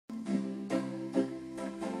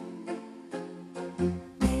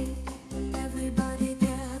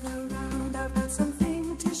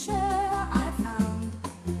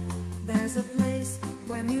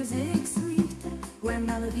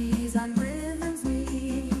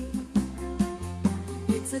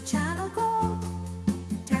a channel called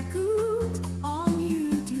Techcoot on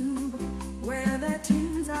YouTube, where the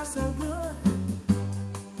tunes are so good.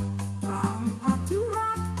 From pop to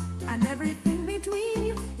rock and everything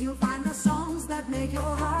between, you'll find the songs that make your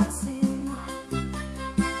heart sing.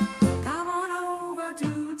 Come on over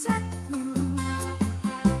to Techcoot,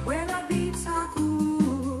 where the beats are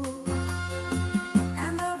cool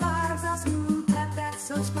and the vibes are smooth. Tap that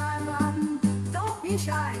subscribe button, don't be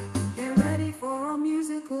shy, get ready for a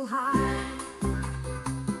musical high.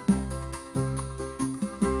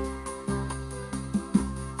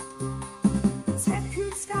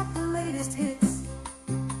 Techcoot's got the latest hits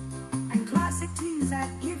and classic tunes that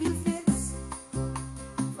give you fits.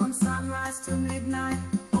 From sunrise to midnight,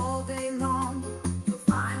 all day long, you'll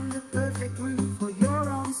find the perfect groove for your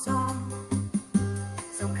own song.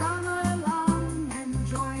 So come along and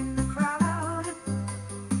join the crowd.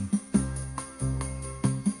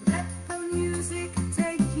 Let the music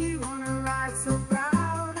take you on a ride so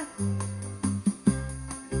proud.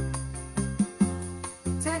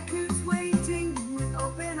 Techcoot's waiting with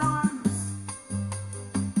open arms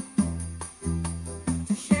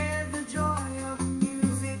to share the joy of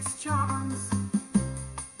music's charms.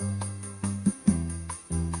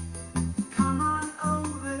 Come on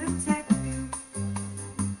over to Techcoot,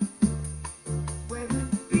 where the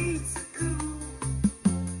beats are cool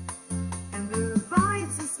and the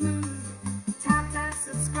vibes are smooth. Tap that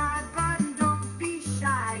subscribe button, don't be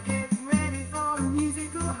shy, get ready for a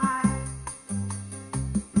musical high.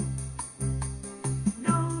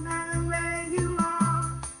 No matter where you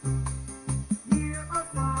are, near or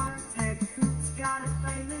far, Techcoot's got a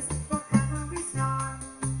playlist for every star.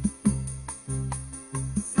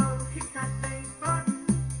 So hit that play button,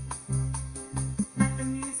 let the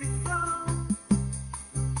music flow,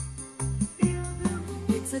 feel the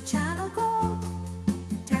beat. It's a channel called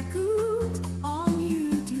Techcoot on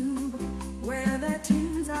YouTube, where the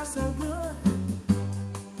tunes are so good.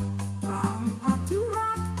 From pop to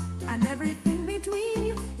rock and everything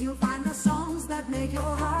between, you'll find the songs that make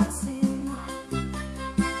your heart sing.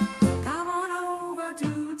 Come on over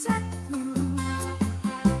to Techcoot,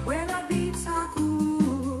 where the beats are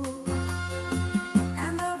cool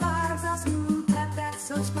and the vibes are smooth. Tap that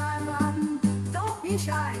subscribe button, don't be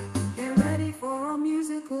shy, get ready for a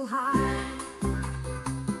musical high.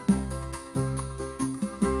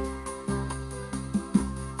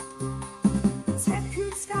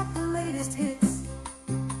 Techcoot's got the latest hits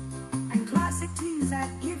and classic tunes that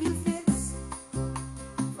give you fits.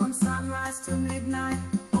 From sunrise to midnight,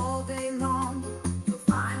 all day long, you'll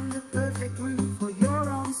find the perfect groove for your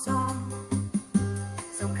own song.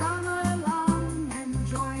 So come along and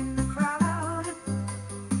join the crowd.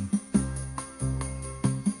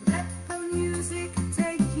 Let the music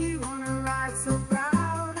take you on a ride so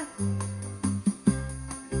proud.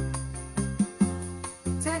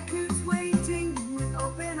 Techcoot's waiting with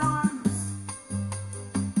open arms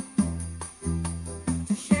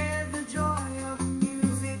to share the joy of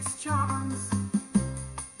music's charms.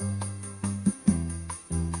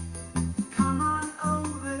 Come on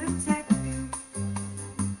over to Techcoot,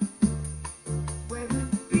 where the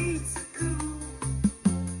beats are cool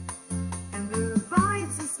and the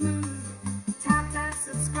vibes are smooth. Tap that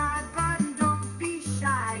subscribe button, don't be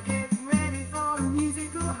shy, get ready for a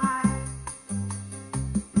musical high.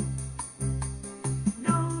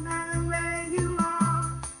 No matter where you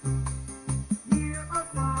are, near or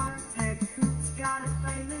far, Techcoot's got a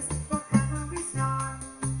playlist for every star.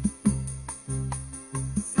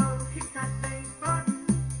 So hit that play button,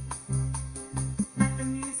 let the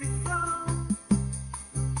music flow,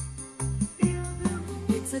 feel the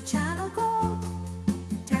beat. It's a channel called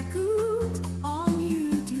Techcoot on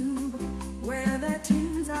YouTube, where the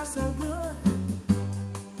tunes are so good.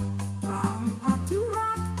 From pop to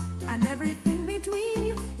rock and everything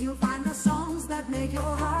between, you'll find the songs that make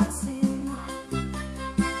your heart sing.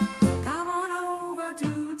 Come on over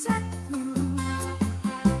to Techcoot,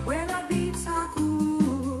 where the beats are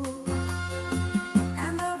cool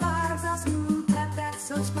and the vibes are smooth. Tap that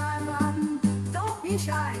subscribe button, don't be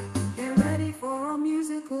shy, get ready for a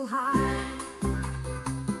musical high.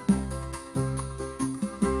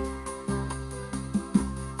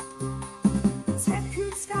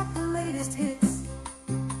 Techcoot's got the latest hits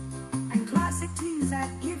and classic tunes that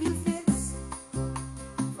give you fits.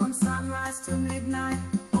 From sunrise to midnight,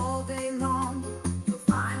 all day long, you'll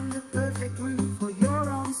find the perfect groove for your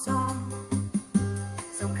own song.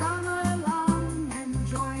 So come along and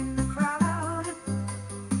join the crowd.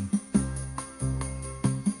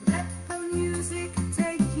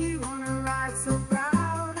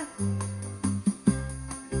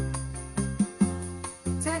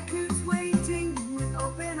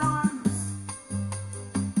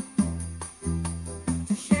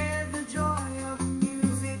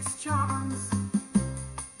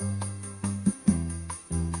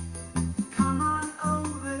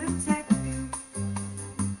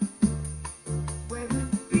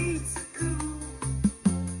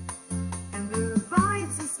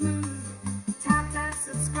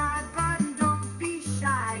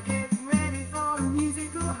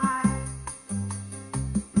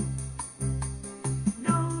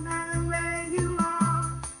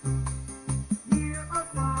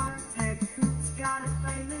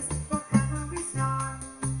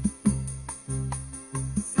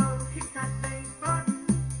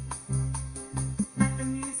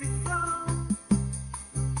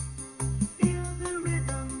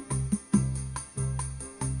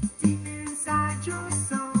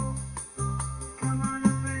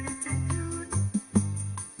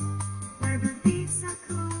 where the beats are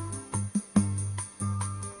cool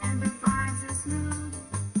and the vibes are smooth.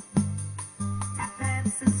 Tap that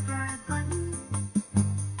subscribe button.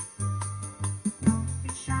 Don't be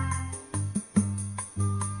shy.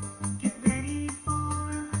 Get ready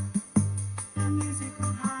for the musical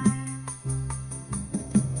high.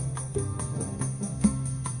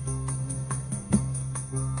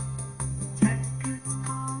 Techcoot's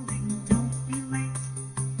calling, don't be late.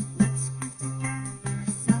 Let's get together,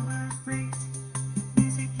 celebrate.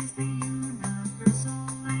 Music is the universal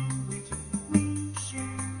language we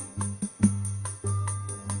share.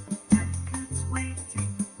 Techcoot's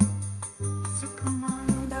waiting, so come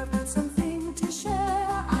on. I've got something to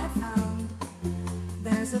share. I found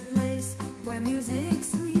there's a place where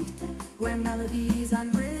music's sweet, where melodies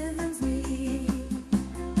and rhythms meet.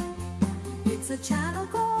 It's a channel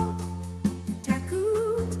called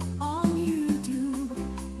Techcoot on YouTube,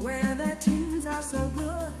 where their tunes are so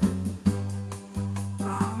good.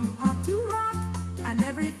 From pop to rock and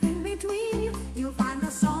everything between, you'll find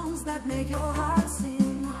the songs that make your heart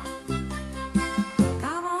sing.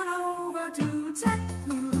 Come on over to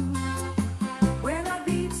Techcoot, where the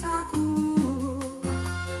beats are cool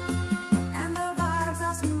and the vibes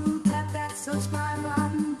are smooth. Tap that subscribe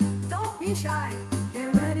button. Don't be shy.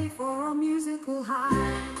 Get ready for a musical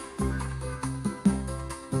high.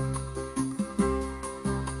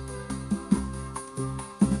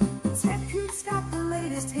 Techcoot's got the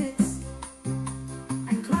latest hits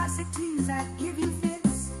and classic tunes that give you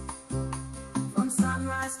fits. From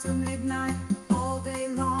sunrise to midnight, all day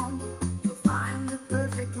long, you'll find the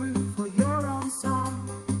perfect groove for your own song.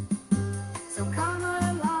 So come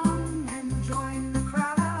along and join the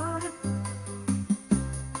crowd.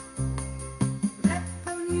 Let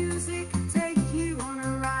the music take you on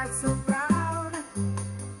a ride so proud.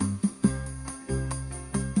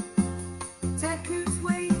 Techcoot's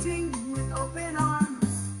waiting with open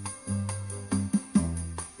arms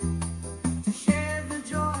to share the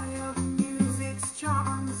joy of music's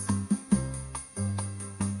charms.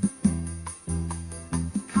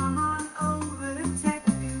 Come on over to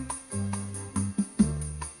Techcoot,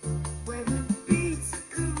 where the beats are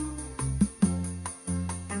cool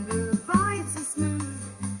and the vibes are smooth.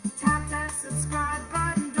 Tap that subscribe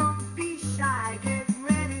button. Don't be shy. Get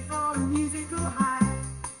ready for a musical high.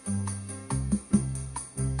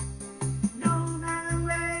 No matter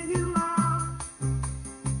where you are,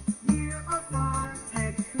 near or far,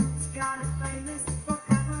 Techcoot's got a playlist for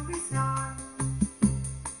every star.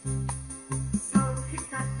 So hit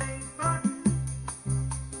that play button,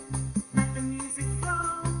 let the music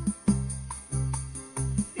flow,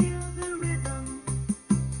 feel the rhythm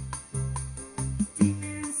deep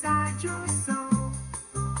inside your soul.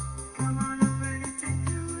 Come on over to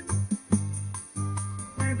Techcoot,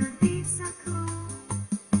 where the beats are cool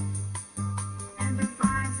and the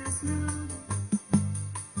vibes are smooth.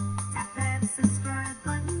 Tap that subscribe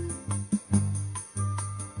button.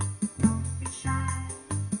 Don't be shy.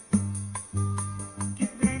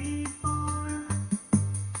 Get ready for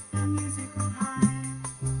the musical high.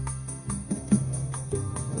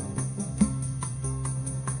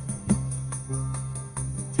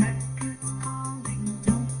 Techcoot's calling,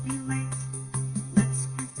 don't be late. Let's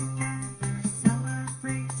get together,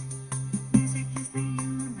 celebrate. Music is the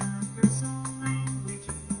universal language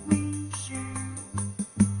we share.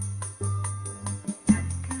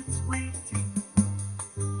 Techcoot's waiting,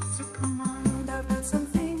 so come on. I've got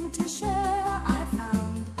something to share. I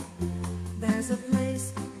found there's a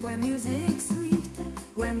place where music's sweet,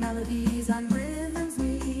 where melodies and rhythms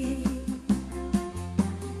meet.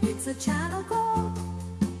 It's a channel called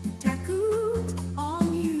Techcoot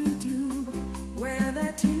on YouTube, where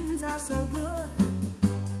their tunes are so good.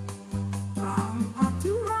 From pop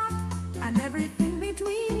to rock and everything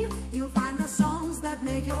between, you'll find the songs that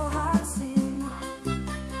make your heart sing.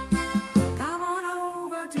 Come on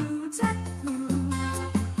over to Techcoot,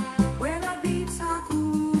 where the beats are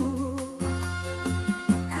cool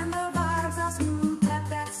and the vibes are smooth. Tap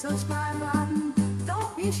that subscribe button.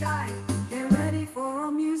 Don't be shy. Get ready for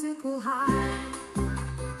a musical high.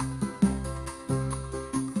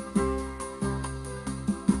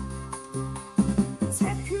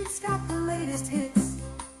 Techcoot's got the latest hits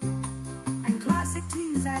and classic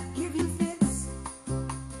tunes that give you fits.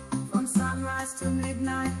 From sunrise to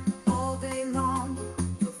midnight, all day long,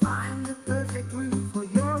 you'll find the perfect groove for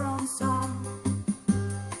your own song.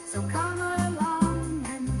 So come along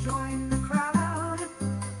and join the crowd.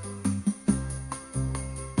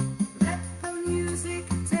 Let the music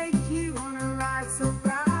take you on a ride so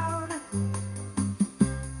proud.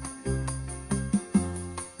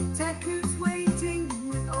 Techcoot's waiting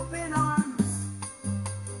with open arms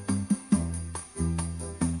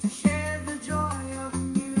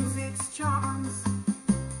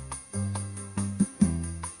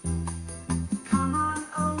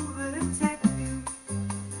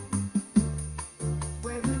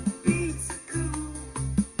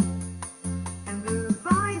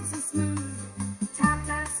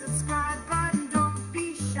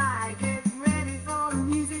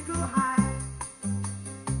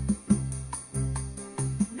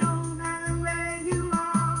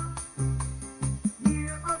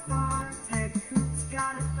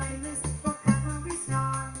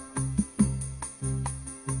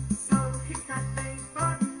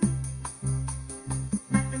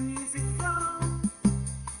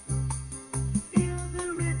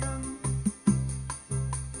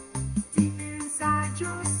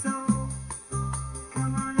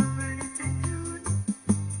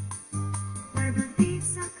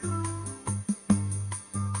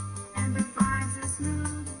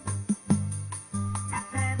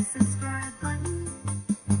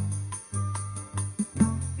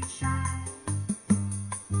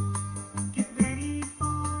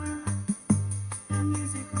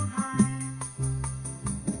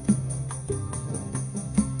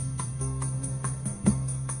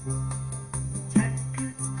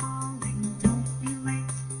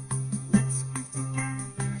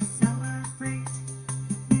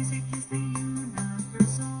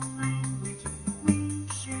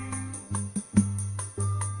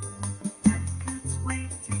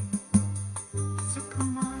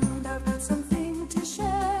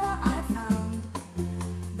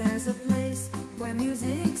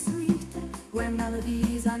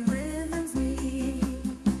melodies and rhythms meet.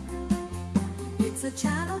 It's a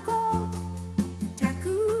channel called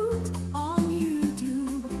Techcoot on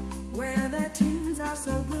YouTube, where the tunes are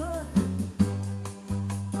so good.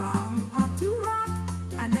 From pop to rock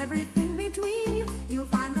and everything between, you'll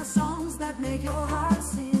find the songs that make your heart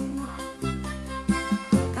sing.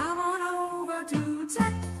 Come on over to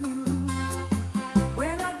Techcoot,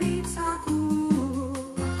 where the beats are cool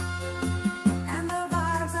and the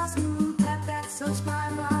vibes are smooth. Tap that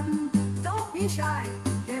subscribe button, don't be shy,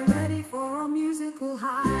 get ready for a musical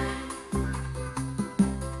high.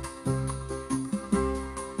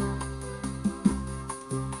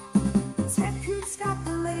 Techcoot's got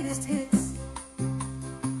the latest hits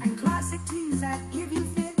and classic tunes that give you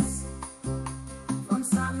fits. From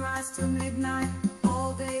sunrise to midnight,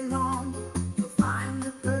 all day long, you'll find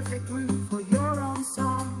the perfect groove for your own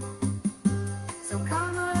song. So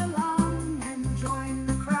come along and join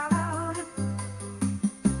the crowd.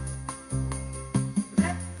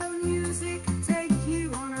 Let the music take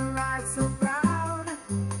you on a ride so proud.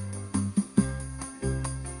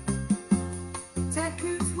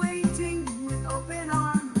 Techcoot's waiting with open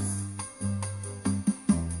arms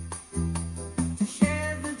to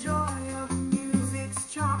share the joy of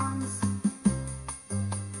music's charms.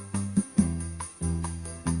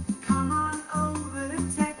 Come on over to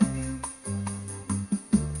Techcoot,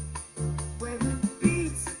 where the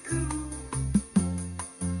beats are cool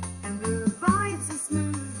and the vibes are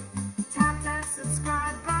smooth. Tap that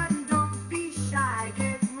subscribe button, don't be shy,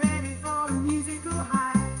 get ready for a musical high.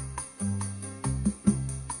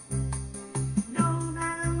 No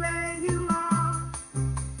matter where you are,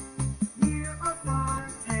 near or far,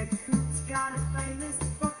 Techcoot's got a playlist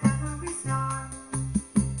for every star.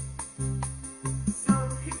 So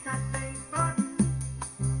hit that play button,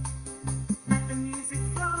 let the music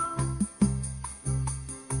flow,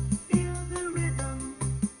 feel the rhythm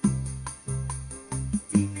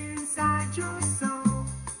deep inside your soul.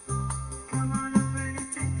 Come on over to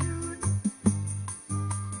Techcoot,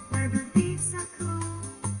 where the beats are cool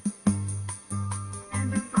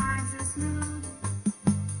and the vibes are smooth.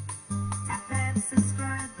 Tap that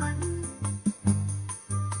subscribe button,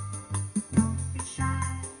 don't be shy,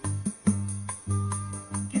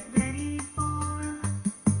 get ready for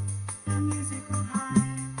the musical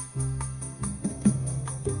high.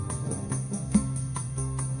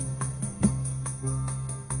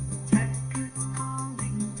 Techcoot's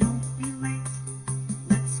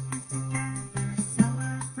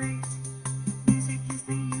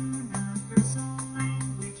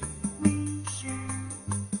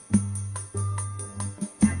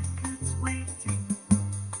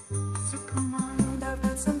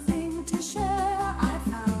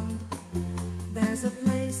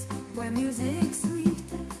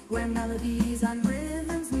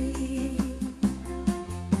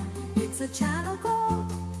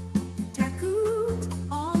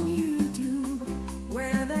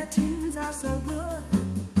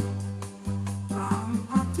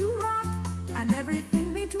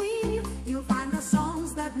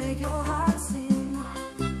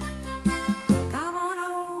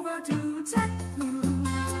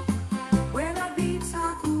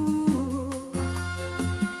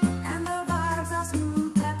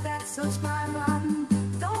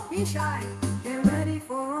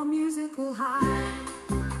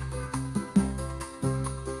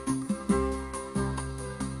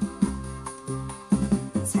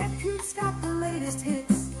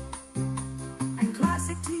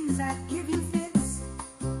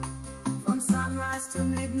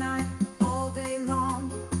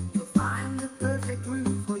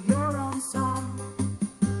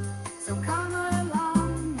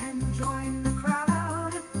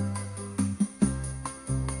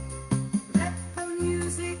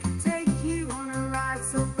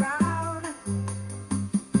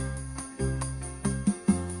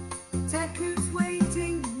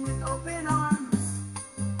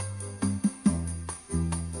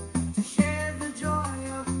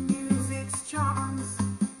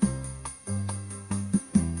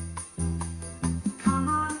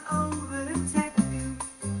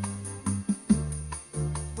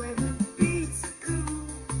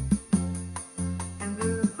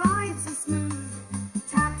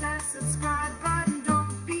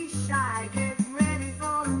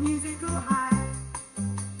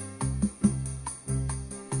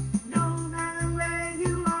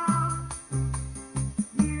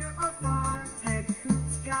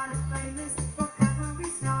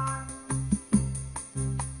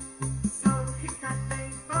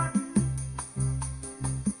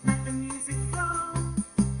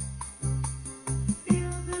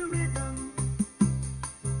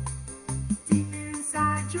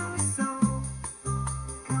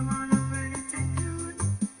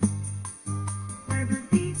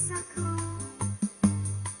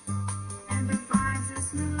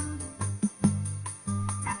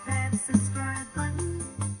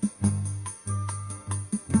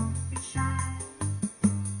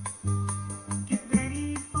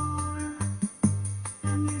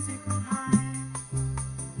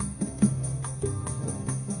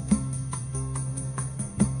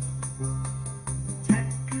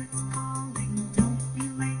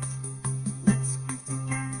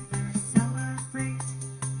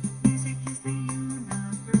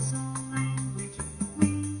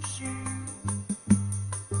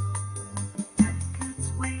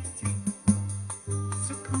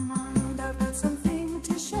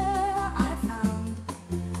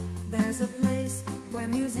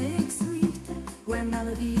music's sweet, where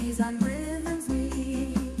melodies and rhythms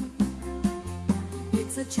meet.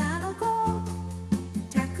 It's a channel called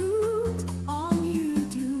Techcoot on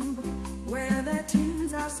YouTube, where their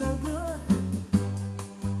tunes are so good.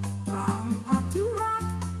 From pop to rock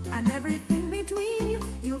and everything between,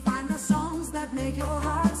 you'll find the songs that make your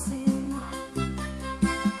heart sing.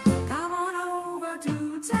 Come on over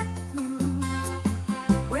to Techcoot,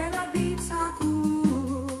 where the beats are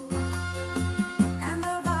cool and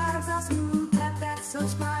the vibes are smooth. Tap that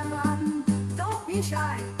subscribe button, don't be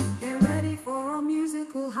shy, get ready for a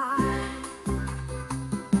musical high.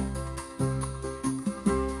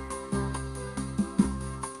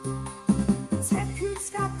 Techcoot's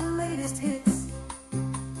got the latest hits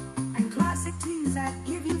and classic tunes that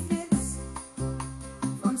give you fits.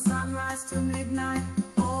 From sunrise to midnight,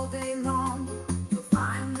 all day long, you'll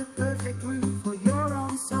find the perfect groove for your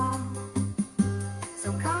own song.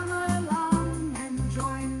 So come along and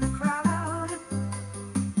join the crowd.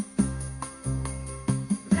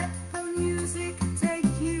 Let the music take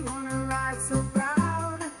you on a ride so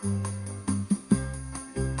proud.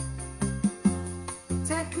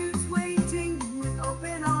 Techcoot's waiting with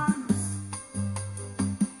open arms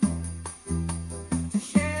to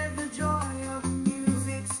share the joy of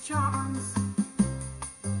music's charms.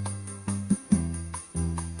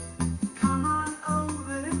 Come on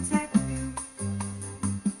over to Techcoot,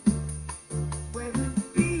 where the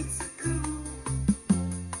beats are cool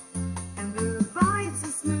and the vibes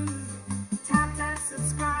are smooth. Tap that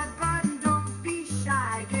subscribe button, don't be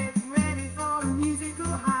shy, get ready for a musical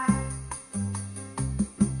high.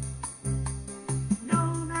 No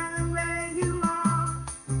matter where you are,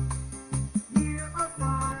 near or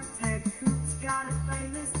far, Techcoot's got a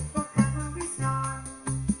playlist for every star.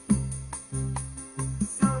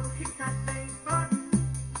 So hit that play button,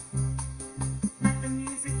 let the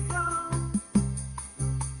music flow,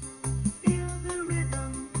 feel the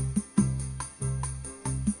rhythm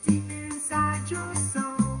deep inside your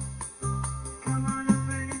soul. Come on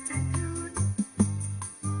over to Techcoot,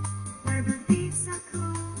 where the beats are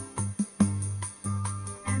cool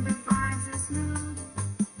and the vibes are smooth.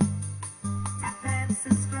 Tap that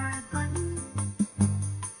subscribe button,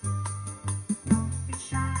 don't be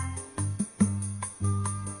shy,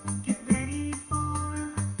 get ready for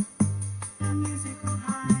the musical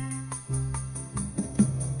high.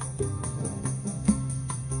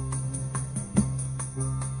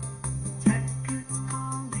 Techcoot's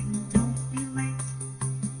calling, don't be late.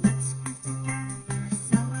 Let's groove together,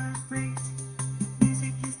 celebrate.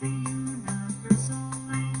 Music is the universal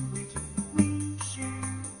language we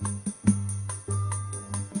share.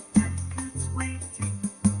 Techcoot's waiting,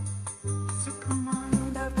 so come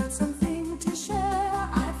on. I've got something to share.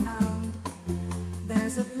 I found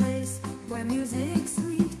there's a place where music's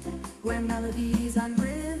sweet, where melodies and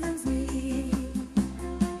rhythms meet.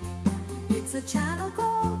 It's a channel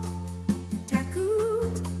called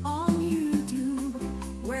Techcoot on YouTube,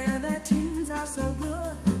 where their tunes are so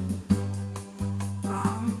good.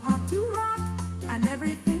 From pop to rock and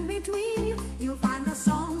everything between, you'll find the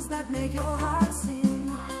songs that make your heart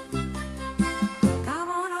sing. Come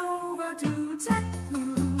on over to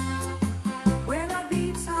Techcoot, where the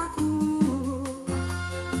beats are cool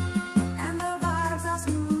and the vibes are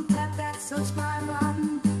smooth. Tap that subscribe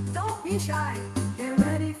button, don't be shy, get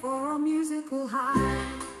ready for a musical high.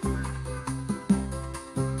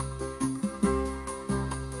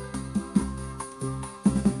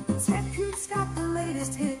 Techcoot's got the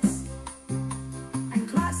latest hits and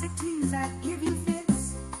classic tunes that give you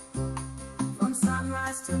fits. From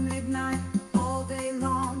sunrise to midnight, all day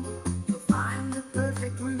long, you'll find the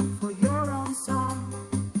perfect groove for your own song.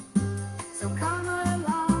 So come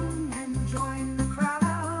along and join the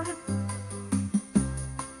crowd.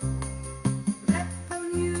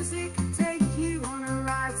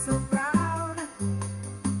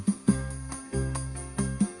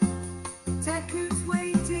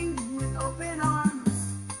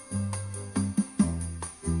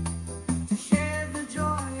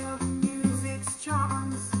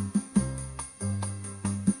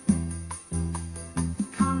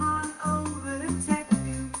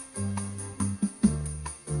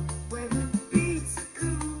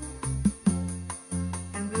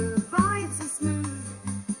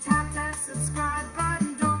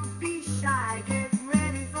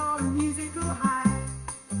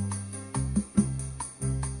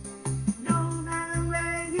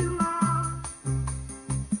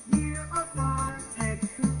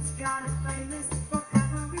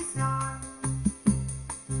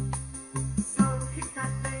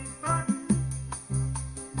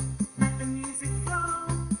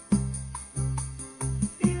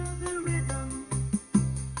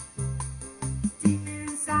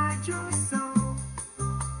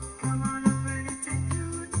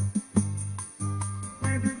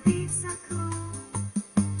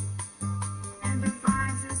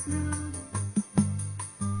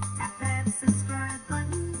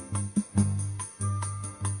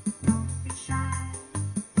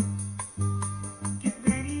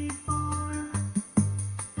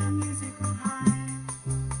 musical high.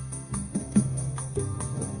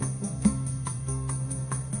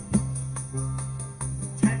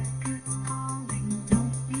 Techcoot's calling,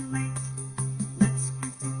 don't be late. Let's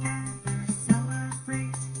get together,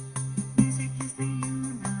 celebrate. Music is the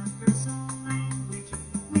universal language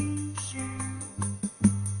we share.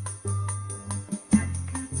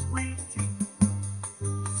 Techcoot's waiting,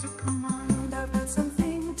 so come on. I've got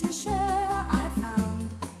something to share. I found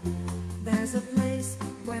there's a place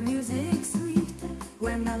where music's sweet,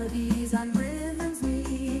 where melodies and rhythms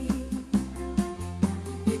meet.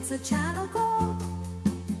 It's a channel called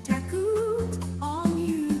Techcoot on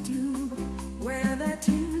YouTube, where their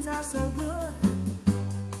tunes are so good.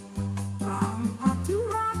 From pop to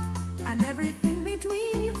rock and everything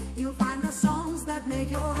between, you'll find the songs that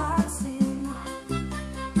make your heart sing.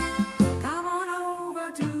 Come on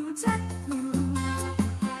over to Techcoot,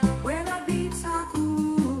 where the beats are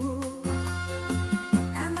cool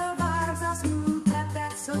and the vibes are smooth. Tap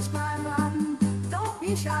that subscribe button, don't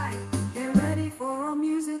be shy, get ready for a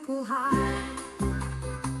musical high.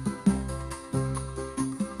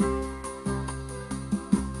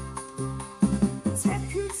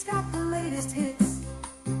 Techcoot's got the latest hits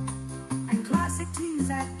and classic tunes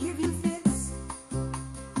that give you fits.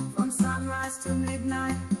 From sunrise to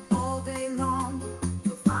midnight, all day long,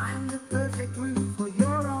 you'll find the perfect groove for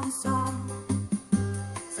your own song.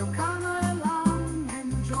 So come along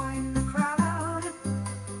and join the crowd.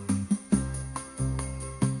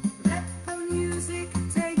 Let the music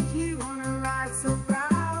take you on a ride so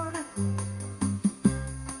proud.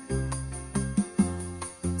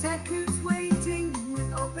 Techcoot's waiting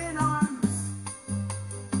with open arms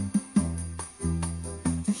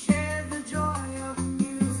to share the joy of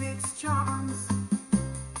music's charms.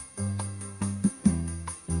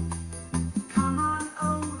 Come on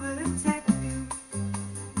over to Techcoot,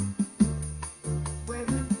 where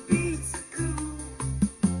the beats are cool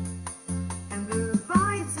and the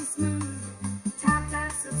vibes are smooth. Tap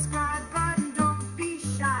that subscribe button, don't be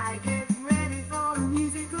shy, get ready for a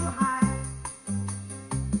musical high.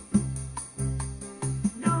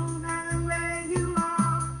 No matter where you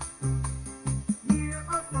are, near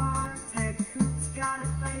or far, Techcoot's got a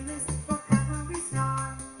playlist for every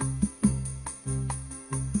star.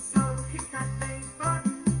 So hit that play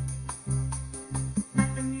button,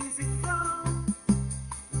 let the music flow,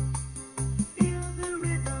 feel the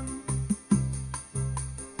rhythm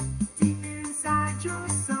deep inside your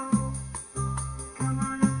soul. Come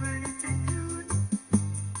on over to Techcoot,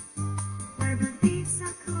 where the beats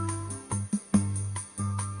are cool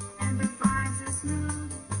and the vibes are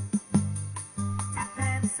smooth. Tap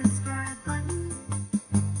that subscribe button,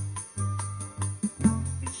 don't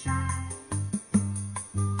be shy,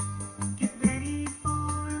 get ready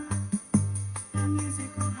for the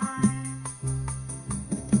musical high.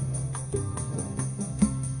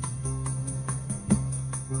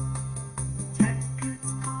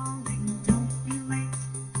 Techcoot's calling, don't be late.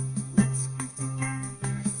 Let's get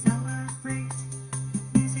together, celebrate.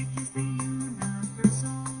 Music is the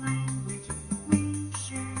universal language we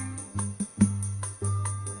share.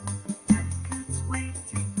 Techcoot's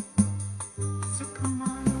waiting, so come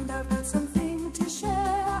on. I've got something to share.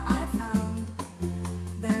 I found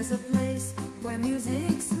there's a place where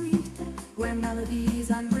music's sweet, where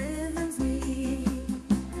melodies and rhythms meet.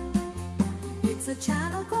 It's a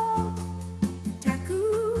channel called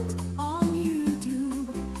Techcoot on YouTube,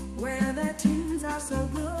 where their tunes are so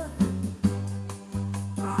good.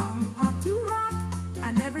 From pop to rock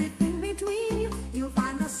and everything between, you'll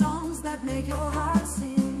find the songs that make your heart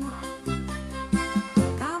sing.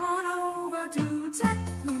 Come on over to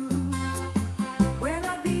Techcoot, where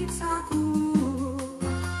the beats are cool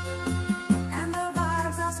and the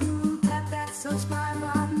vibes are smooth. Tap that subscribe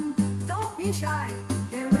button, don't be shy,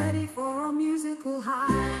 get ready for a musical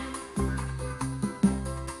high.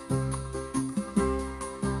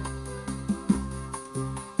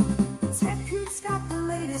 Techcoot's got the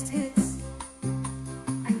latest hits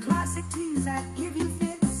and classic tunes that give you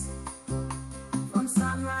fits. From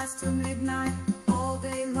sunrise to midnight, all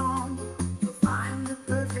day long, you'll find the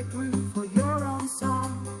perfect groove for your own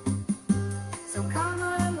song. So come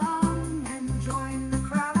along and join the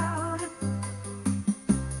crowd.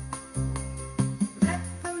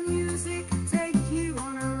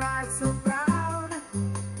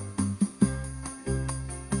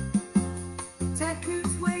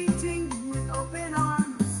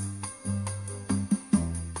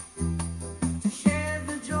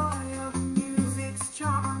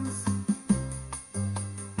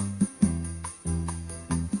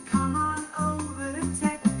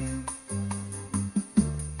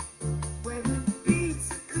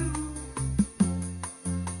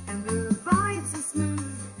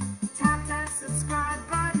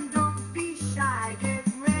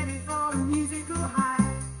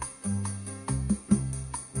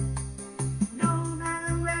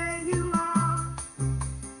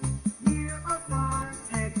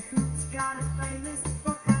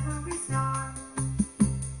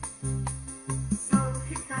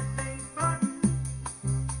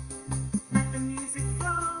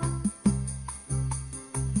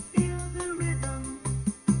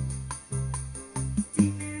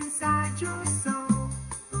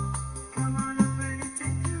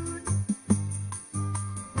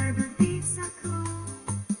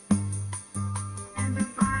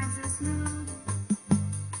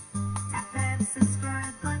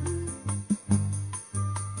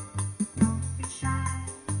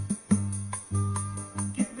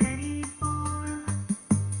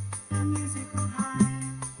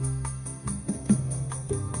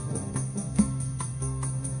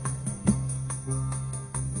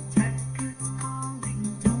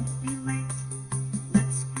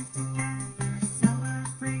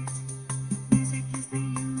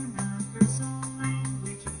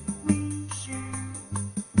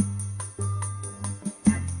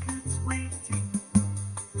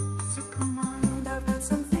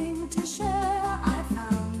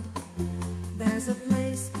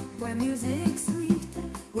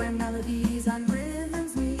 melodies and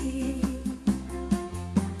rhythms meet.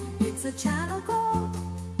 It's a channel called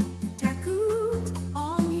Techcoot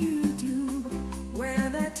on YouTube, where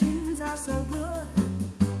the tunes are so good.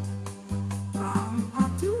 From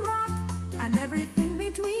pop to rock and everything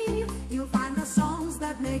between, you'll find the songs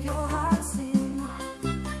that make your heart sing.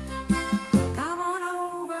 Come on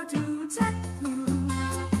over to Techcoot,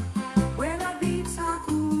 where the beats are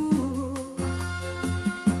cool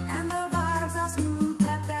and the vibes are smooth.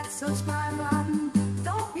 Tap that subscribe button,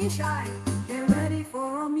 don't be shy, get ready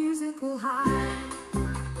for a musical high.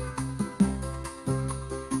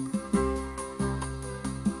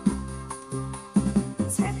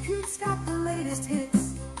 Techcoot's got the latest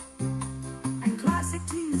hits and classic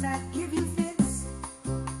tunes that give you fits.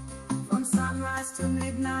 From sunrise to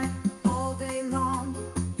midnight, all day long,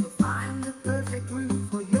 you'll find the perfect groove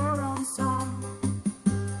for your own song.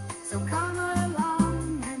 So come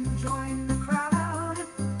along and join the crowd.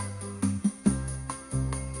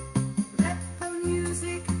 Let the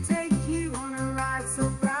music take you on a ride so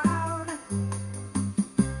proud.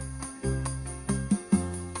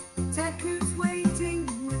 Techcoot's waiting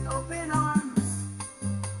with open arms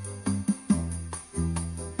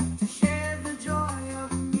to share the joy of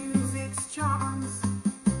music's charms.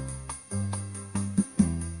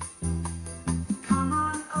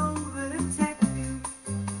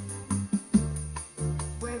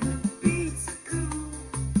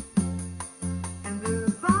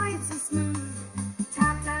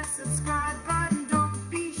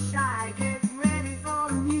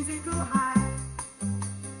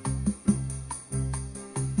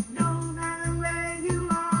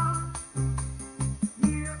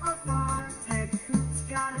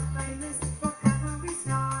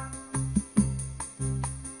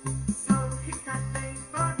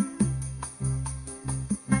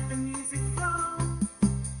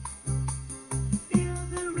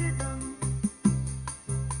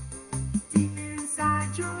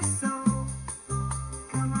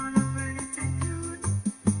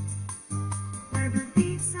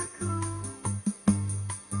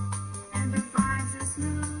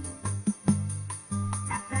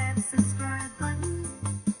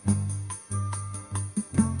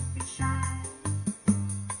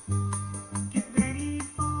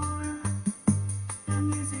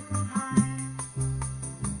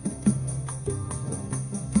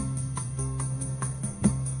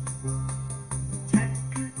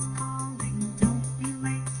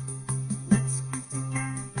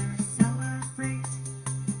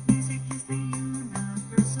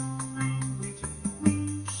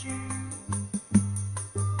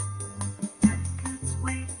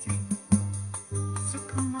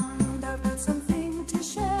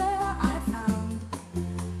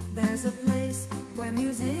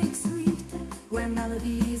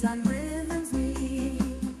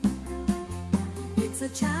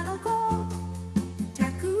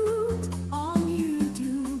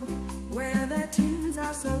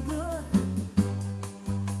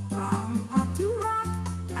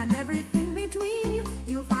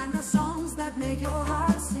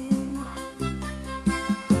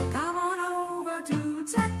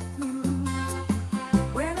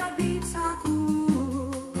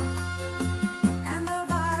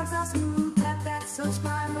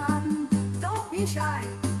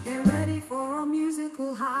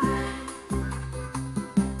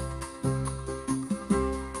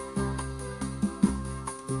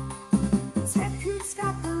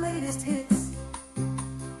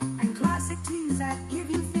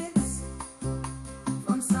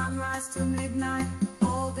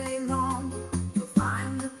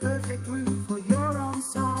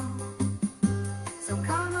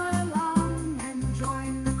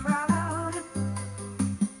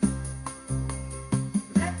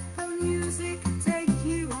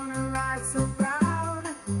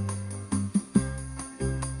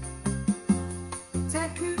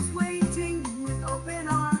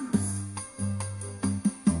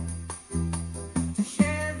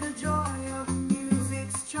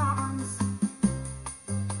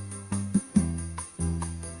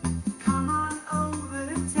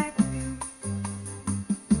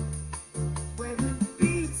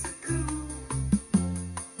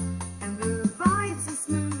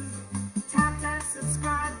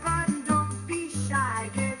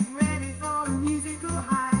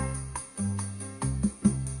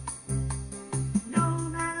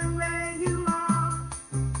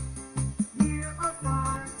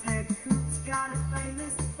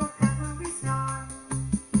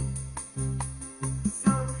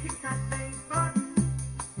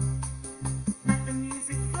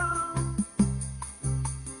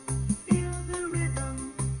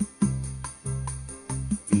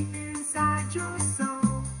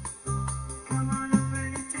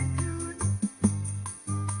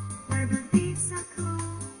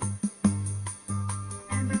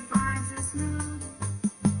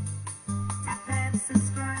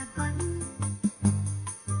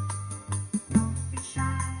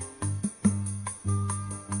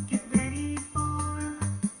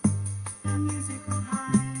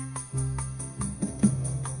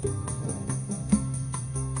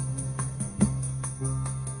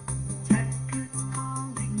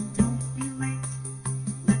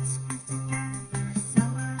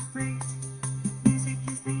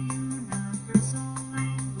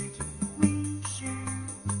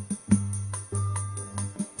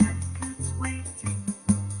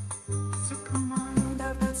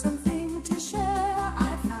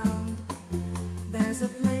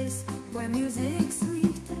 music's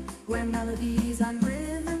sweet, where melodies and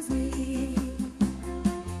rhythms meet.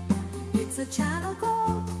 It's a channel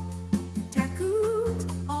called Techcoot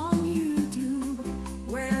on YouTube,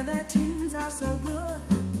 where their tunes are so good.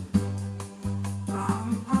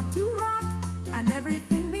 From pop to rock and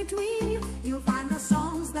everything between, you'll find the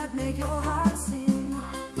songs that make your heart sing.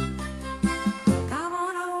 Come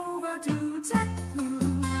on over to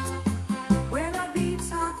Techcoot, where the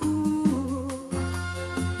beats are cool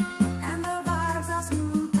and the vibes are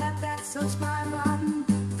smooth. Tap that subscribe button,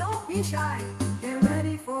 don't be shy, get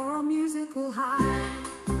ready for a musical high.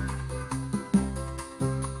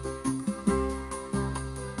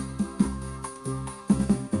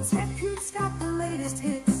 Techcoot's got the latest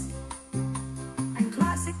hits and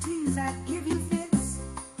classic tunes that give you fits.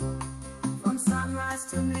 From sunrise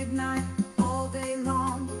to midnight, all day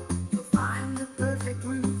long, you'll find the perfect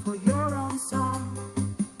groove for your own song.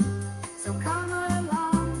 So come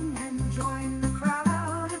along and join the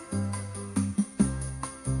crowd.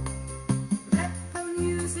 Let the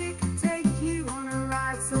music take you on a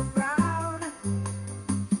ride so proud.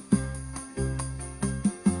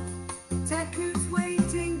 Techcoot's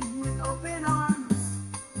waiting with open arms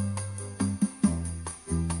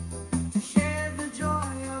to share the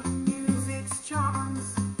joy of music's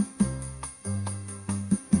charms.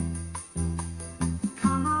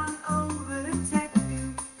 Come on over to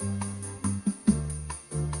Techcoot,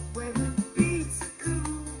 where the beats are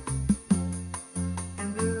cool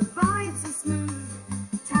and the vibes are smooth.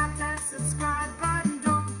 Tap that subscribe button,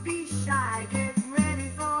 don't be shy, get ready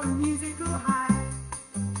for a musical high.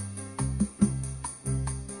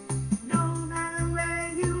 No matter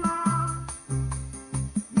where you are,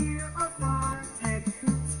 near or far,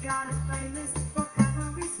 Techcoot's got a playlist for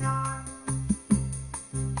every star.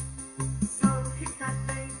 So hit that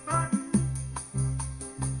play button,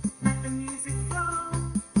 let the music flow,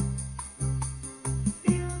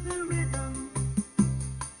 feel the rhythm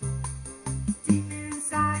deep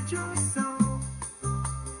inside your soul.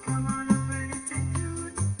 Come on over to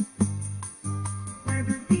Techcoot, where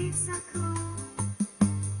the beats are cool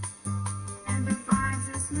and the vibes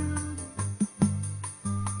are smooth.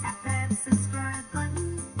 Tap that subscribe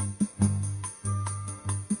button,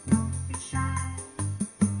 don't be shy,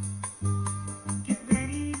 get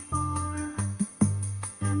ready for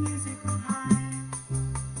the musical high.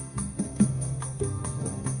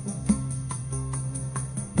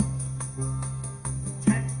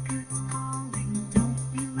 Techcoot's calling, don't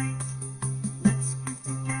be late. Let's groove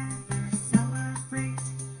together, celebrate.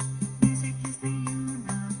 Music is the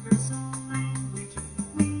universal language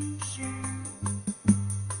we share.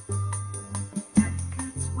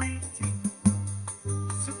 Techcoot's waiting,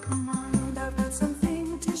 so come on. I've got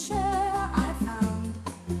something to share. I found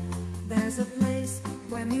there's a place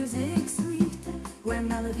where music's sweet, where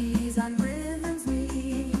melodies and rhythms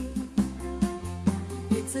meet.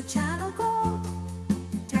 It's a channel called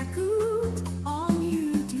Techcoot on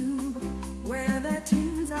YouTube, where their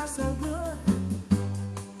tunes are so good.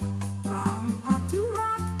 From pop to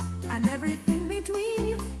rock and everything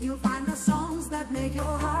between, you'll find the songs that make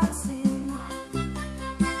your heart sing.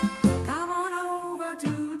 Come on over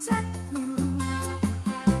to Techcoot,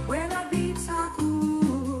 where the beats are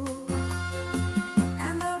cool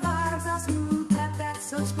and the vibes are smooth. Tap that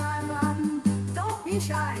subscribe button, don't be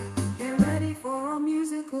shy, get ready for a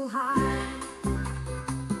musical high.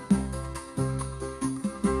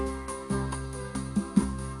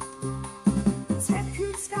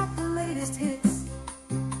 Techcoot's got the latest hits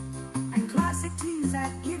and classic tunes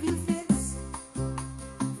that give you fits.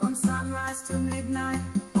 From sunrise to midnight,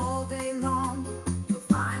 all day long, you'll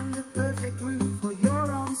find the perfect groove for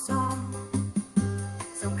your own song.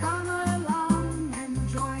 So come along and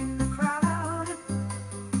join the crowd.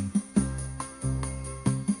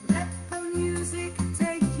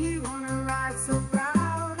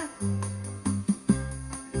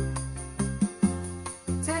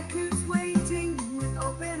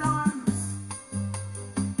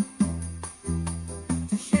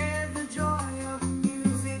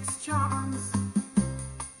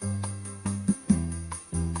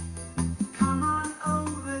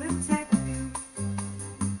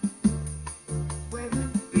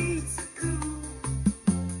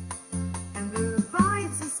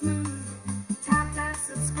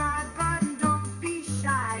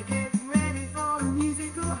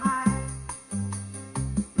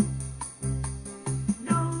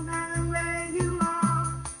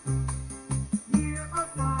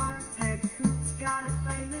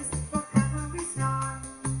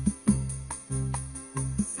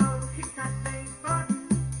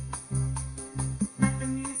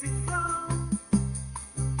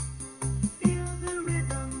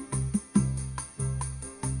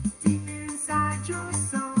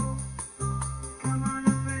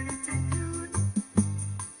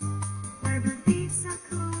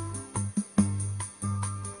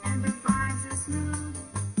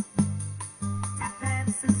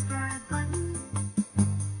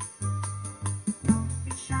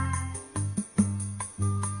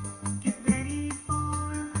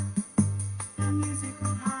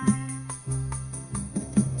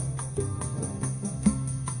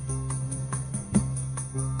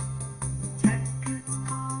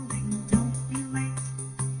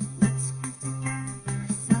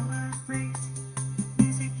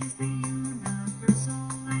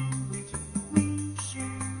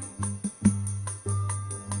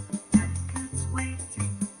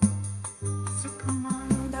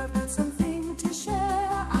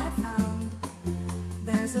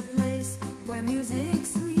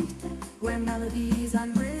 melodies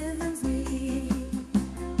and rhythms meet.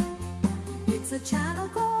 It's a channel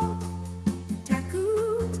called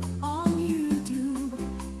Techcoot on YouTube,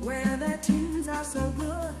 where the tunes are so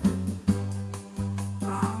good.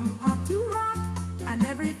 From pop to rock and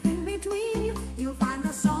everything between, you'll find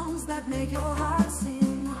the songs that make your heart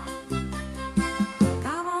sing.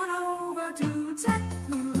 Come on over to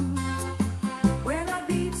Techcoot, where the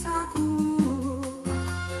beats are cool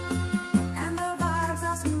and the vibes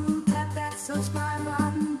are smooth. Tap that subscribe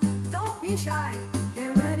button, don't be shy,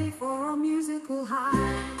 get ready for a musical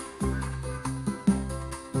high.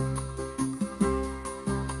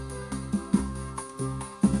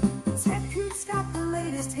 Techcoot's got the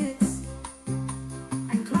latest hits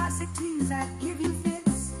and classic tunes that give you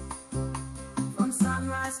fits. From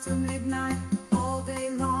sunrise to midnight, all day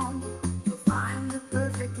long, you'll find the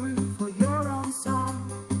perfect groove for your own song.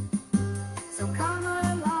 So come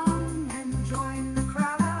along and join the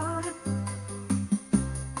crowd.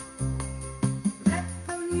 Let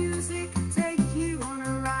the music take you on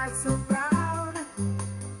a ride so proud.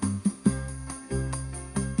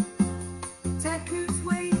 Techcoot's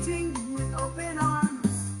waiting with open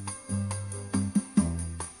arms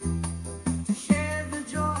to share the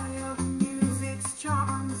joy of music's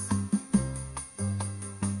charms.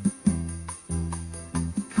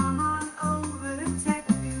 Come on over to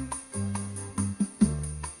Techcoot,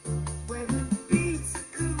 where the beats are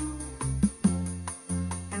cool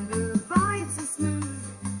and the vibes are smooth.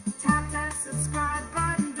 Tap that subscribe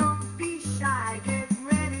button, don't be shy, get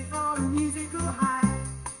ready for a musical high.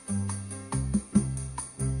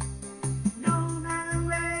 No matter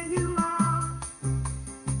where you are,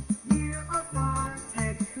 near or far,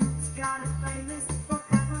 Techcoot's got a playlist for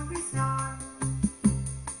every star.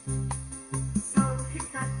 So hit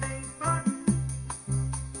that play button,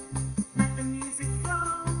 let the music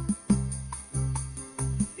flow,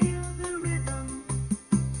 feel the rhythm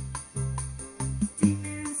deep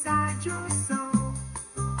inside your soul.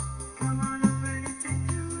 Come on over to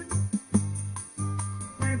Techcoot,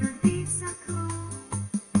 where the beats are cool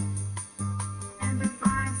and the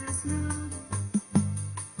vibes are smooth.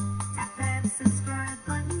 Tap that subscribe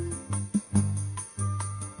button,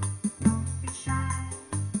 don't be shy,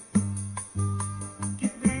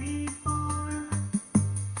 get ready for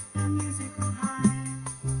the musical high.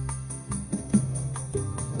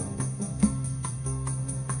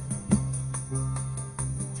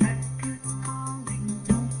 Techcoot's calling,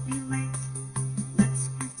 don't be late. Let's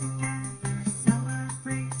groove together,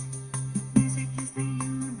 celebrate. Music is the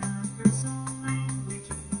universal language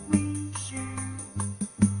we share.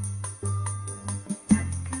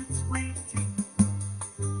 Techcoot's waiting,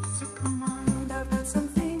 so come on. I've got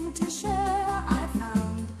something to share. I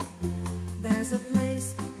found there's a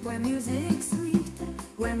place where music's sweet,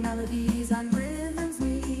 where melodies and rhythms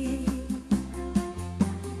meet.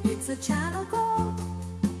 It's a channel called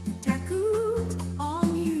Techcoot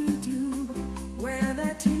on YouTube, where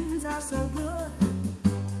the tunes are so good.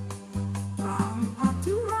 From pop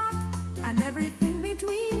to rock and everything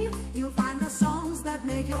between, you'll find the songs that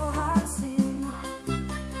make your heart sing.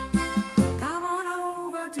 Come on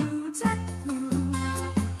over to Techcoot,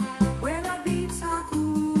 where the beats are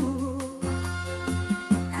cool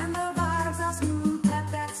and the vibes are smooth. Tap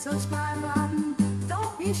that subscribe button,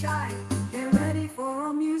 don't be shy, get ready for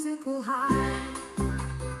a musical high.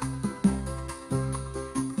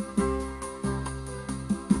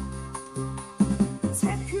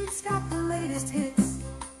 Techcoot's got the latest hits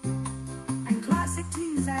and classic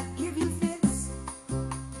tunes that give you fits.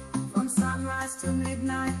 From sunrise to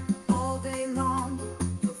midnight, all day long,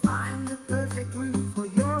 you'll find the perfect groove for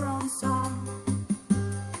your own song.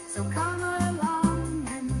 So come along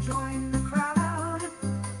and join the crowd.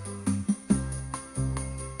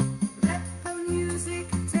 Let the music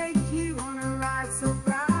take you on a ride so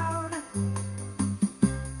proud.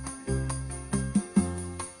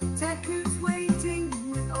 Techcoot's waiting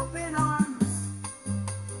with open arms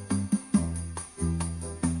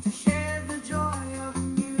to share the joy of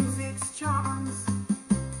music's charms.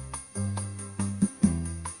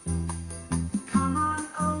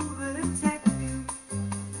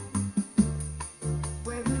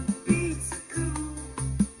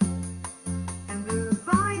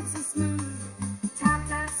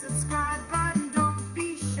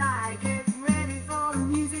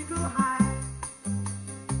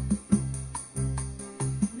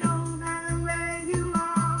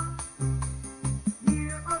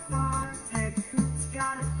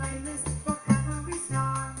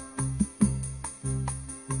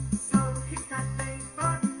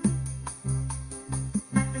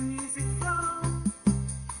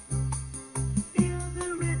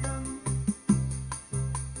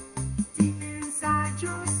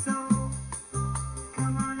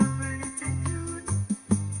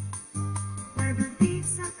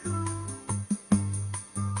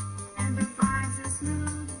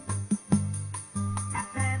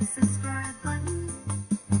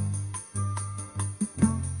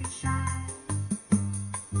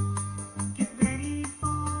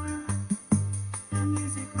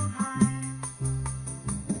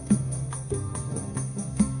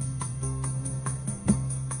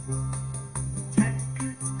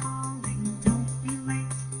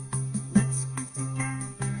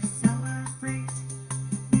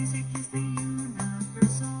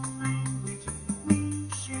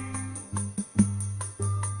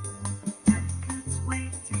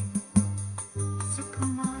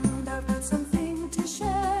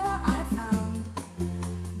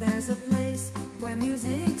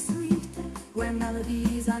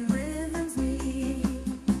 melodies and rhythms we.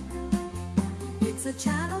 It's a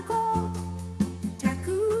channel called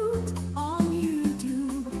Techcoot on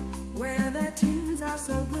YouTube, where the tunes are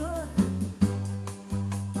so good.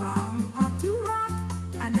 From pop to rock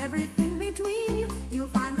and everything between, you'll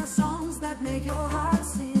find the songs that make your heart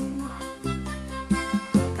sing.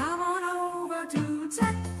 Come on over to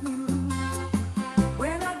Techcoot,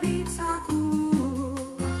 where the beats are cool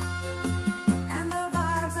and the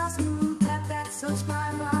vibes are smooth. Tap that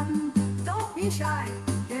subscribe button, don't be shy,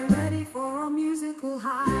 get ready for a musical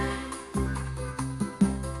high.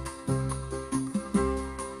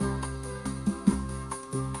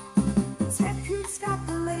 Techcoot's got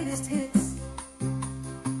the latest hits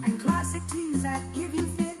and classic tunes that give you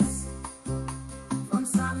fits. From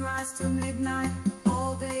sunrise to midnight,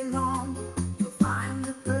 all day long, you'll find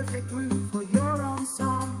the perfect groove for your own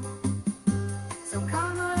song. So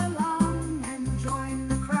come along and join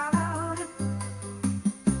the crowd.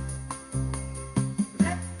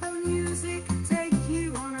 Let the music take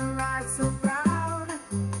you on a ride so proud.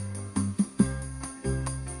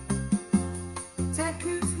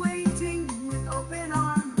 Techcoot's waiting with open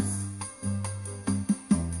arms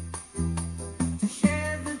to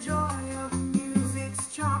share the joy of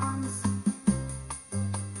music's charms.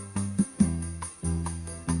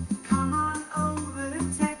 Come on over to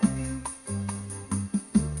Techcoot,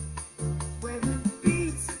 where the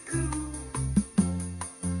beats are cool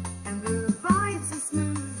and the vibes are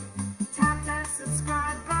smooth. Tap that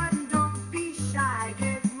subscribe button, don't be shy,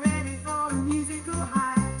 get ready for a musical high.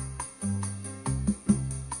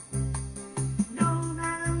 No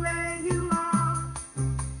matter where you are,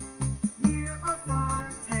 near or far,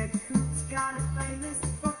 Techcoot's got a playlist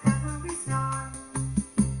for every star.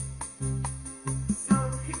 So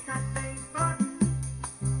hit that play button,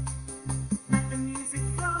 let the music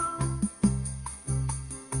flow,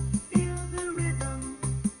 feel the rhythm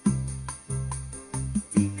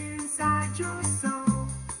deep inside your soul.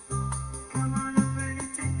 Come on over to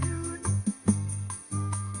Techcoot,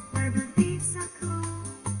 where the beats are cool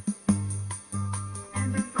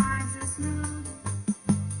and the vibes are smooth.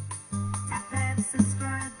 Tap that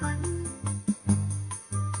subscribe button,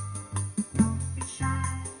 don't be shy,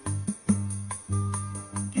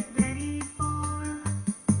 get ready for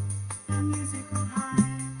the musical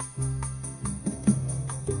high.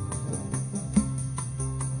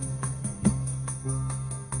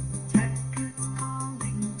 Techcoot's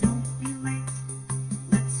calling, don't be late.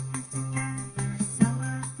 Let's groove together,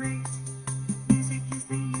 celebrate. Music is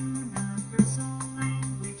the universal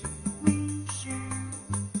language we share.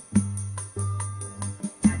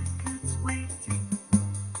 Techcoot's waiting,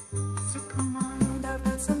 so come on. I've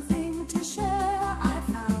got something to share. I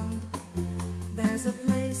found there's a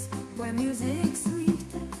place where music's sweet,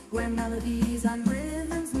 where melodies and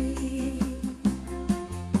rhythms meet.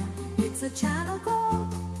 It's a channel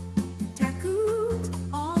called Techcoot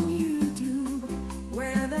on YouTube,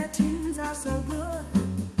 where the tunes are so good.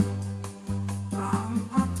 From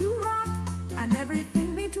pop to rock and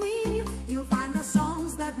everything between, you'll find the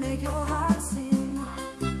songs that make your heart sing.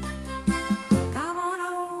 Come on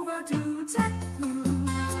over to Techcoot,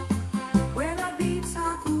 where the beats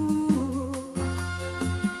are cool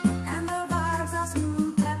and the vibes are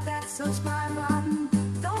smooth. Tap that subscribe button,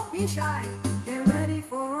 don't be shy, get ready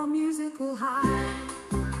for a musical high.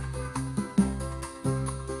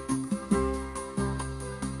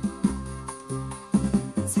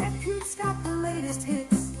 Techcoot's got the latest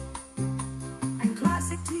hits and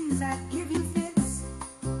classic tunes that give you fits.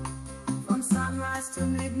 From sunrise to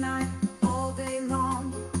midnight, all day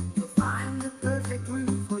long, you'll find the perfect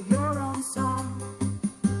groove for your own song.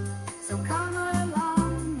 So come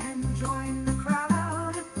along and join the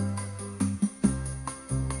crowd.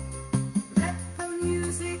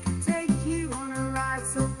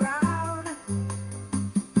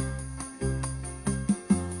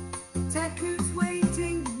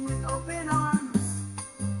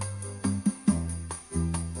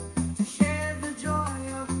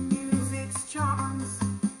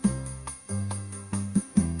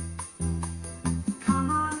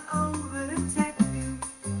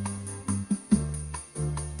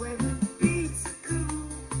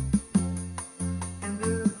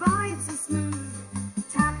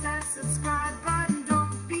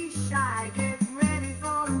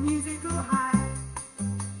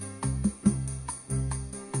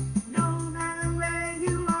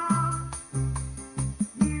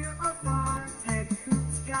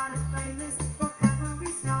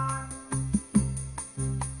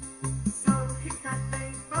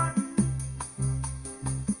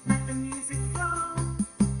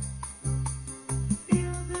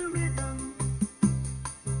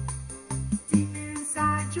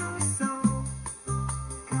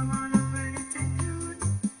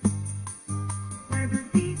 the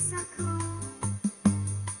beats are cool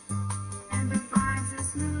and the vibes are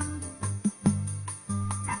smooth.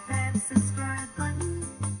 Tap that subscribe button.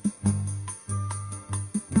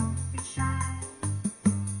 Don't be shy.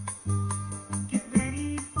 Get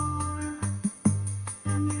ready for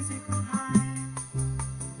the musical high.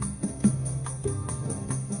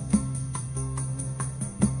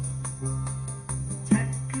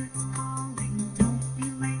 Techcoot's calling, don't be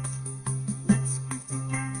late. Let's groove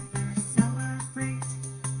together, celebrate.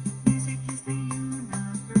 Music is the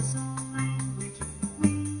universal language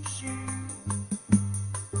we share.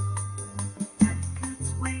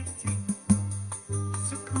 Techcoot's waiting,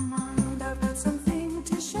 so come on. I've got something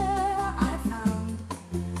to share. I found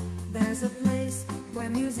there's a place where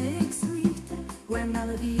music's sweet, where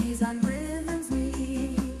melodies and rhythms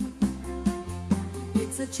meet.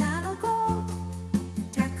 It's a channel called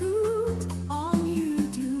Techcoot on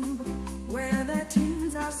YouTube, where their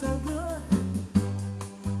tunes are so good.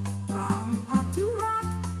 From pop to rock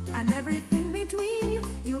and everything between,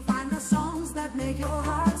 you'll find the songs that make your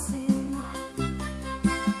heart sing.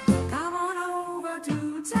 Come on over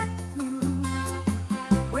to Techcoot,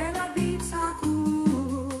 where the beats are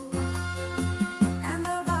cool and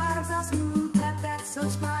the vibes are smooth. Tap that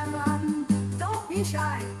subscribe button. Don't be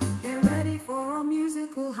shy. Get ready for a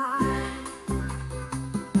musical high.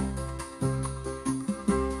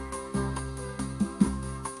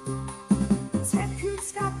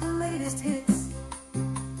 Techcoot's got the latest hits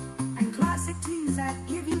and classic tunes that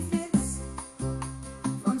give you fits.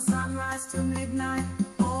 From sunrise to midnight,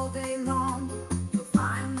 all day long, you'll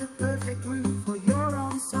find the perfect groove for your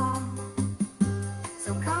own song.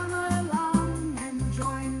 So come along and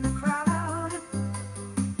join the crowd.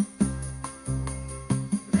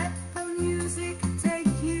 Let the music take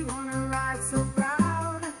you on a ride so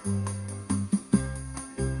proud.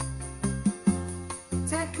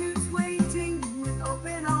 Techcoot's waiting with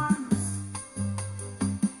open arms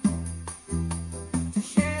to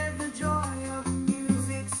share the joy of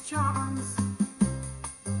music's charms.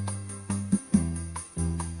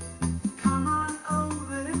 Come on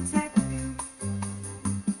over to Techcoot,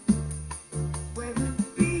 where the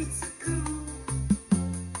beats are cool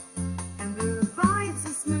and the vibes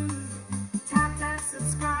are smooth. Tap that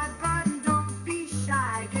subscribe button. Don't be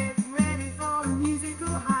shy. Get ready for a musical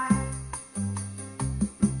high.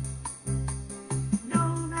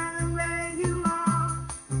 No matter where you are,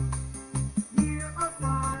 near or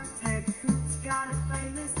far, Techcoot's got a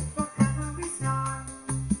playlist for every star.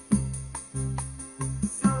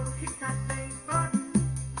 So hit that play button,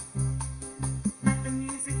 let the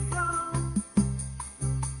music flow,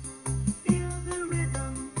 feel the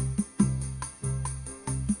rhythm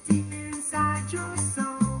deep inside your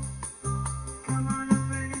soul. Come on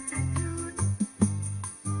over to Techcoot,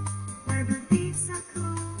 where the beats are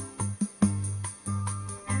cool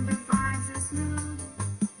and the vibes are smooth.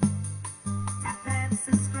 Tap that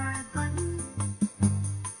subscribe button.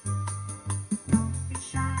 Don't be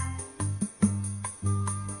shy.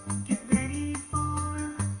 Get ready for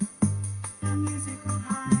the musical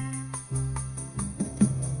high.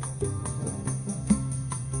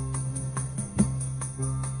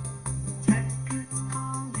 Techcoot's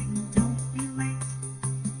calling, don't be late.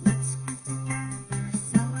 Let's groove together,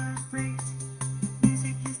 celebrate.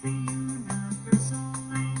 Music is the universal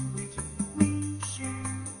language we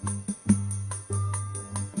share.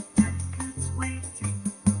 Techcoot's waiting,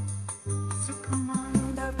 so come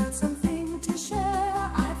on. I've got something to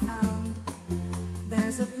share. I found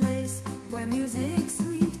there's a place where music's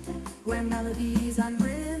sweet, where melodies and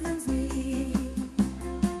rhythms meet.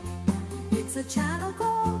 It's a channel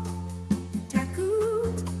called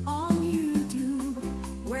Techcoot on YouTube,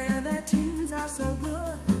 where their tunes are so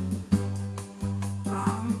good.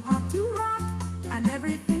 From pop to rock and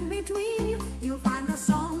everything between, you'll find the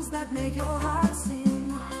songs that make your heart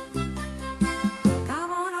sing.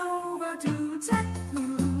 Come on over to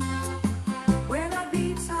Techcoot, where the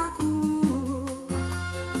beats are cool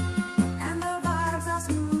and the vibes are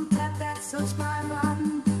smooth. Tap that subscribe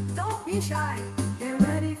button. Don't be shy. Get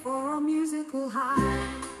ready for a musical high.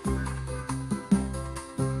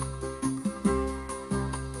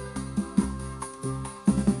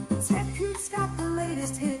 Techcoot's got the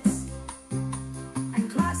latest hits and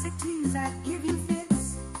classic tunes that give you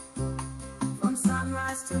fits. From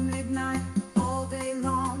sunrise to midnight, all day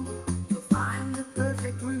long, you'll find the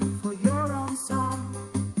perfect groove for your own song.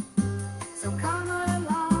 So come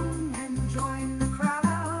along and join the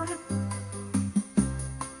crowd.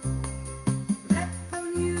 Let the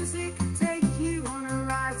music take you on a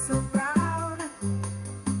ride so proud.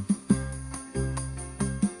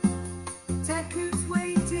 Techcoot's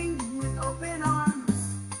waiting with open arms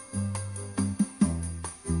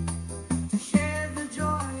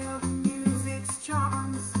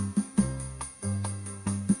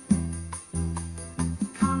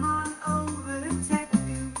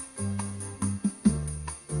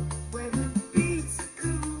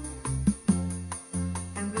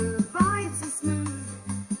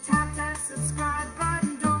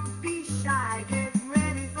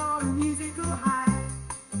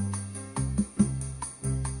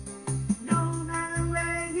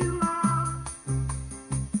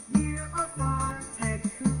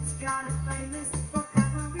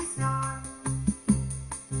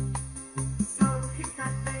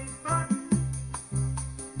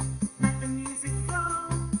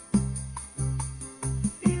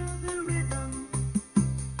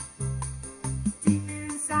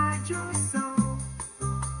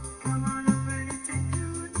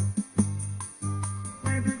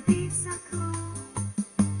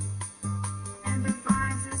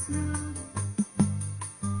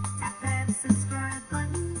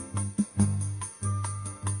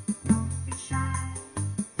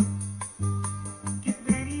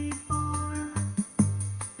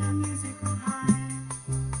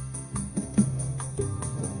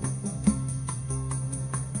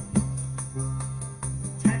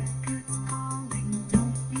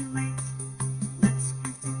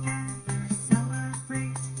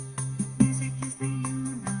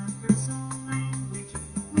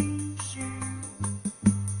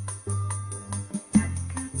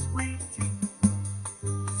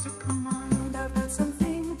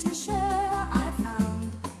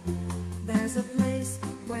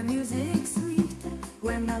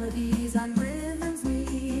melodies and rhythms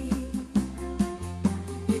meet.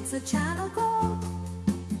 It's a channel called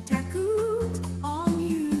Techcoot on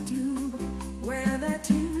YouTube, where the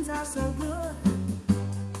tunes are so good.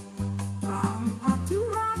 From pop to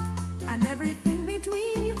rock and everything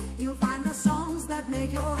between, you'll find the songs that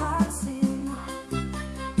make your heart sing.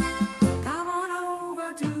 Come on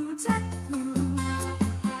over to Techcoot,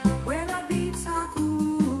 where the beats are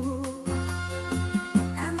cool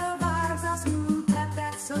and the vibes are smooth. Tap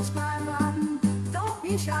that subscribe button, don't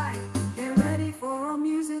be shy, get ready for a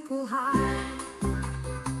musical high.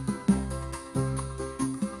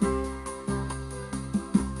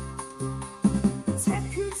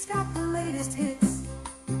 Techcoot's got the latest hits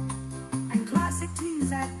and classic tunes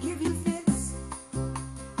that give you fits.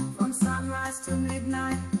 From sunrise to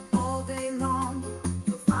midnight, all day long,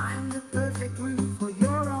 you'll find the perfect groove for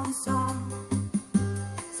your own song.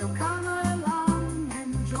 So come along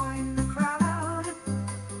and join the crowd.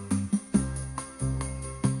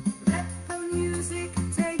 Let the music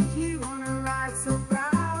take you on a ride so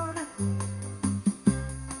proud.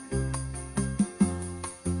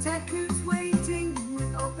 Techcoot's waiting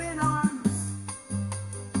with open arms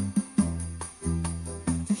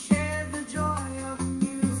to share the joy of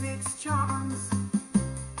music's charms.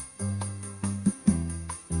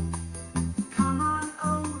 Come on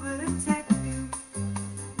over to Techcoot,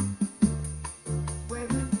 where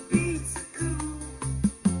the beats are cool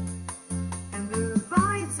and the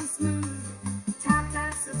vibes are smooth. Tap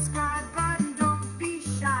that subscribe button, don't be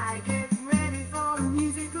shy, get ready for a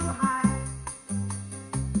musical high.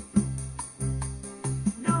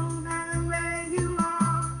 No matter where you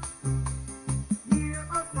are, near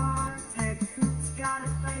or far, Techcoot's got a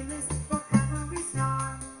playlist for every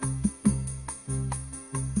star.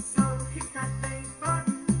 So hit that play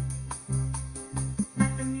button,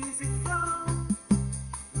 let the music flow,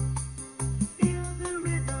 feel the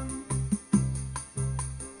rhythm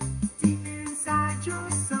deep inside your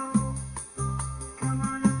soul. Come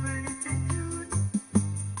on over to Techcoot,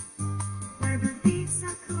 where the beats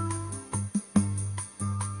are cool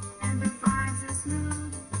and the vibes are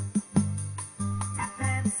smooth. Tap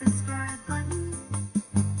that subscribe button,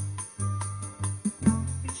 don't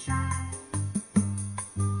be shy,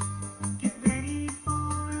 get ready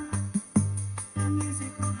for the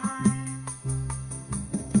musical high.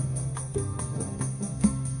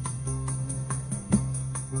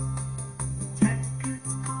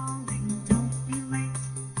 Techcoot's calling, don't be late.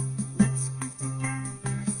 Let's groove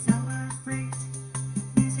together, celebrate.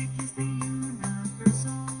 Music is the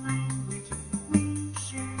universal language we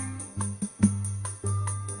share.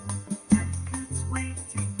 Techcoot's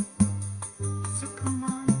waiting, so come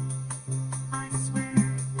on, I swear.